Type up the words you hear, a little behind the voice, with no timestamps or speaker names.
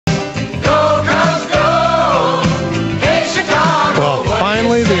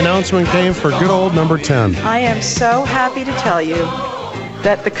announcement came for good old number 10. I am so happy to tell you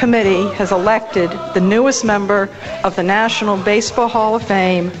that the committee has elected the newest member of the National Baseball Hall of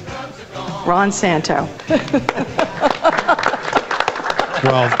Fame, Ron Santo.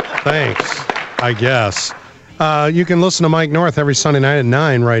 Well, thanks, I guess. You can listen to Mike North every Sunday night at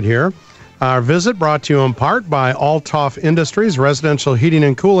 9 right here. Our visit brought to you in part by Altoff Industries, residential heating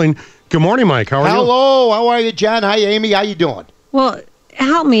and cooling. Good morning, Mike. How are you? Hello. How are you, John? Hi, Amy. How you doing? Well,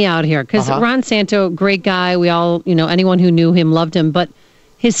 help me out here, because Ron Santo, great guy. We all, anyone who knew him loved him. But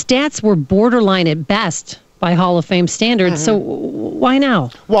his stats were borderline at best by Hall of Fame standards. So why now?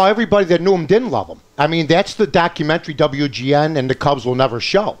 Well, everybody that knew him didn't love him. I mean, that's the documentary WGN and the Cubs will never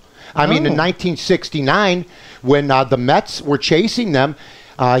show. I mean, in 1969, when the Mets were chasing them,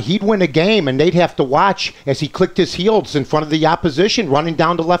 he'd win a game, and they'd have to watch as he clicked his heels in front of the opposition running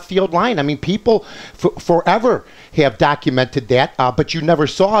down the left field line. I mean, people forever have documented that, but you never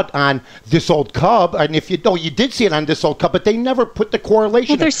saw it on This Old Cub. And if you did see it on This Old Cub, but they never put the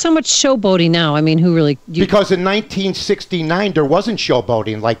correlation. Well, there's so much showboating now. I mean, who really? Because in 1969, there wasn't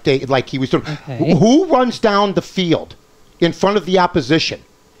showboating like he was doing. Okay. Who runs down the field in front of the opposition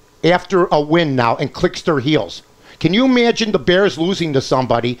after a win now and clicks their heels? Can you imagine the Bears losing to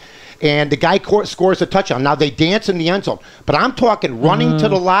somebody and the guy scores a touchdown? Now, they dance in the end zone, but I'm talking running to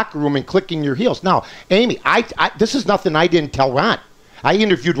the locker room and clicking your heels. Now, Amy, this is nothing I didn't tell Ron. I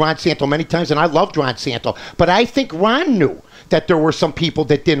interviewed Ron Santo many times, and I loved Ron Santo. But I think Ron knew that there were some people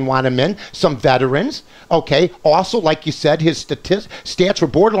that didn't want him in, some veterans. Okay, also, like you said, his stats were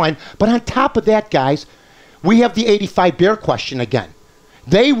borderline. But on top of that, guys, we have the 85 Bear question again.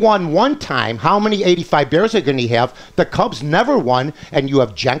 They won one time. How many 85 Bears are going to have? The Cubs never won. And you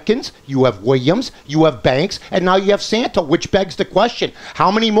have Jenkins, you have Williams, you have Banks, and now you have Santo, which begs the question, how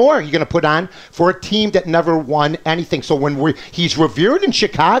many more are you going to put on for a team that never won anything? So when he's revered in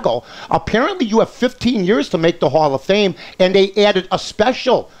Chicago, apparently you have 15 years to make the Hall of Fame, and they added a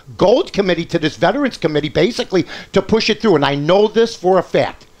special gold committee to this Veterans Committee basically to push it through. And I know this for a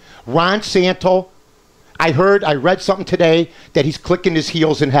fact. Ron Santo, I read something today that he's clicking his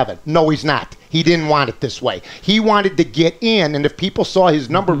heels in heaven. No, he's not. He didn't want it this way. He wanted to get in, and if people saw his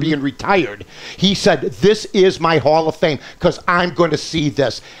number being retired, he said, this is my Hall of Fame because I'm going to see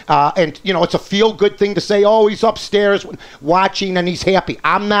this. And, it's a feel-good thing to say, oh, he's upstairs watching and he's happy.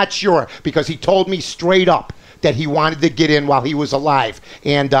 I'm not sure because he told me straight up that he wanted to get in while he was alive.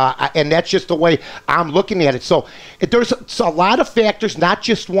 And that's just the way I'm looking at it. So there's a lot of factors, not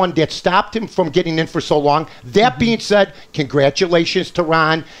just one, that stopped him from getting in for so long. That being said, congratulations to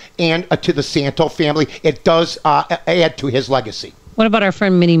Ron and to the Santo family. It does add to his legacy. What about our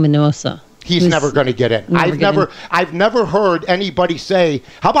friend Minnie Minoso? He's never going to get in. I've never heard anybody say,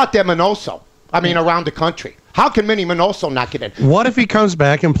 how about that Minoso? Around the country. How can Minnie Minoso not get in? What if he comes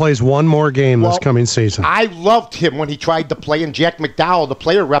back and plays one more game this coming season? I loved him when he tried to play, and Jack McDowell, the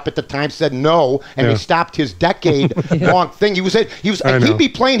player rep at the time, said no, and they stopped his decade-long thing. He'd be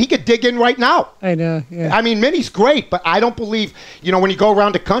playing. He could dig in right now. I know. Yeah. Minnie's great, but I don't believe, when you go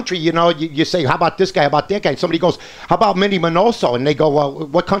around the country, you say, how about this guy, how about that guy? And somebody goes, how about Minnie Minoso? And they go, well,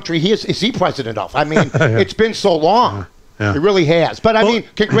 what country is he president of? It's been so long. Yeah. It really has. But,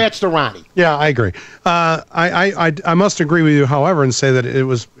 congrats to Ronnie. Yeah, I agree. I must agree with you, however, and say that it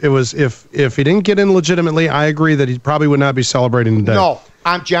was if he didn't get in legitimately, I agree that he probably would not be celebrating today. No.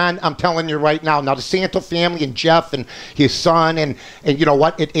 I'm telling you right now. Now, the Santo family and Jeff and his son, and you know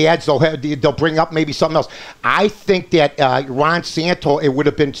what? It adds, they'll bring up maybe something else. I think that Ron Santo, it would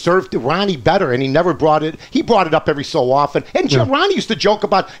have been served to Ronnie better, and he never brought it. He brought it up every so often. And Ronnie used to joke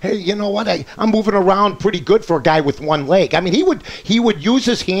about, hey, you know what? I'm moving around pretty good for a guy with one leg. He would use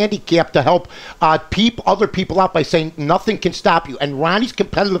his handicap to help other people out by saying nothing can stop you. And Ronnie's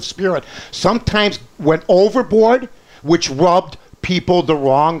competitive spirit sometimes went overboard, which rubbed people the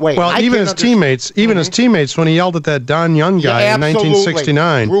wrong way. Well, even his teammates, when he yelled at that Don Young guy in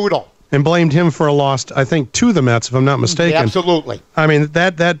 1969, brutal, and blamed him for a loss, I think, to the Mets, if I'm not mistaken. Absolutely.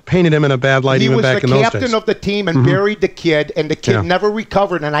 That painted him in a bad light even back in those days. He was the captain of the team and buried the kid, and the kid never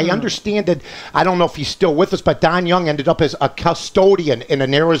recovered. And I understand that, I don't know if he's still with us, but Don Young ended up as a custodian in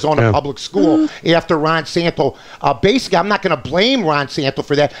an Arizona public school after Ron Santo. Basically, I'm not going to blame Ron Santo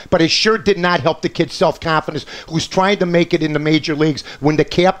for that, but it sure did not help the kid's self-confidence, who's trying to make it in the major leagues, when the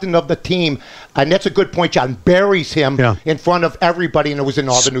captain of the team, and that's a good point, John, buries him in front of everybody, and it was in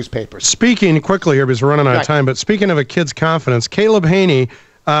all the newspapers. Speaking quickly here, because we're running out of time, but speaking of a kid's confidence, Caleb Haney,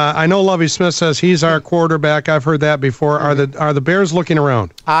 I know Lovie Smith says he's our quarterback. I've heard that before. Are the Bears looking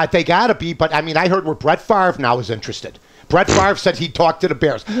around? They got to be, but I heard where Brett Favre now is interested. Brett Favre said he'd talk to the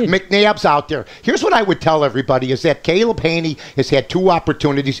Bears. McNabb's out there. Here's what I would tell everybody is that Caleb Haney has had 2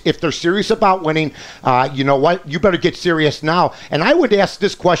 opportunities. If they're serious about winning, you know what? You better get serious now. And I would ask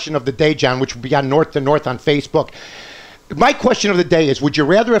this question of the day, John, which will be on North to North on Facebook. My question of the day is, would you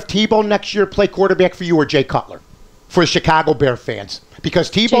rather have Tebow next year play quarterback for you or Jay Cutler? For Chicago Bear fans, because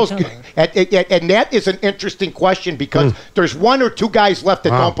Tebow's, and that is an interesting question because there's 1 or 2 guys left that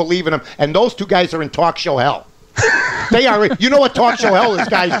don't believe in him, and those 2 guys are in talk show hell. They are. You know what talk show hell is,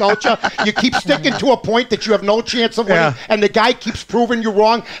 guys, don't you? You keep sticking to a point that you have no chance of winning, and the guy keeps proving you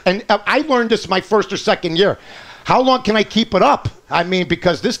wrong. And I learned this my first or second year. How long can I keep it up? I mean,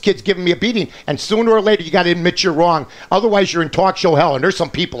 because this kid's giving me a beating, and sooner or later you got to admit you're wrong. Otherwise, you're in talk show hell, and there's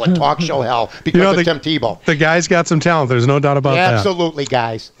some people in talk show hell because of Tim Tebow. The guy's got some talent. There's no doubt about that. Absolutely,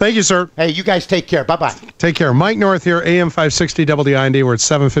 guys. Thank you, sir. Hey, you guys take care. Bye-bye. Take care. Mike North here, AM 560 WIND. We're at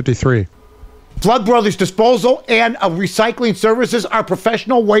 7:53. Flood Brothers Disposal and Recycling Services are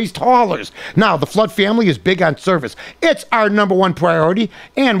professional waste haulers. Now, the Flood family is big on service. It's our #1 priority,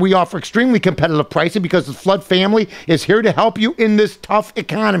 and we offer extremely competitive pricing because the Flood family is here to help you in this tough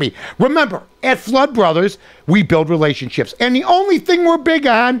economy. Remember, at Flood Brothers, we build relationships, and the only thing we're big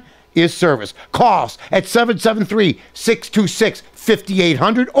on is service. Call us at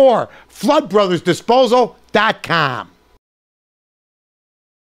 773-626-5800 or floodbrothersdisposal.com.